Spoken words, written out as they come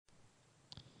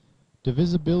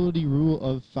Divisibility rule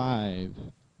of 5.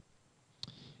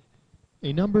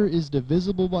 A number is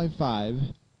divisible by 5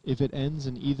 if it ends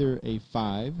in either a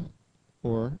 5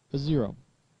 or a 0.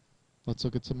 Let's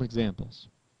look at some examples.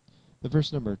 The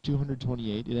first number,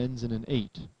 228, it ends in an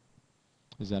 8.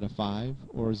 Is that a 5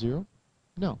 or a 0?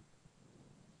 No.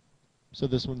 So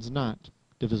this one's not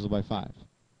divisible by 5.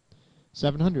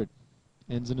 700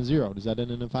 ends in a 0. Does that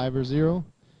end in a 5 or 0?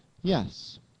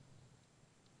 Yes.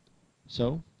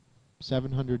 So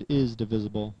 700 is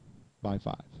divisible by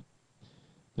 5.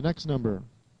 The next number,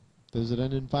 does it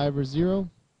end in 5 or 0?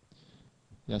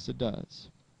 Yes, it does.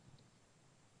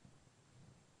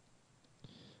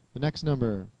 The next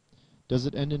number, does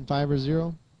it end in 5 or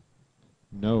 0?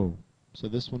 No. So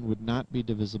this one would not be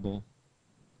divisible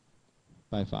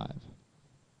by 5.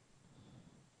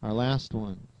 Our last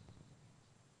one,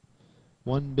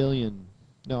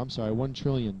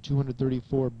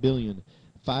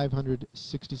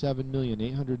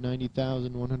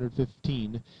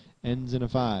 1,234,567,890,115 ends in a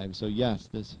 5. So yes,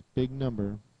 this big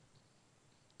number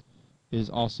is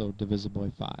also divisible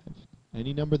by 5.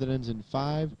 Any number that ends in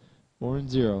 5 or in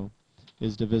 0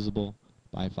 is divisible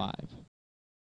by 5.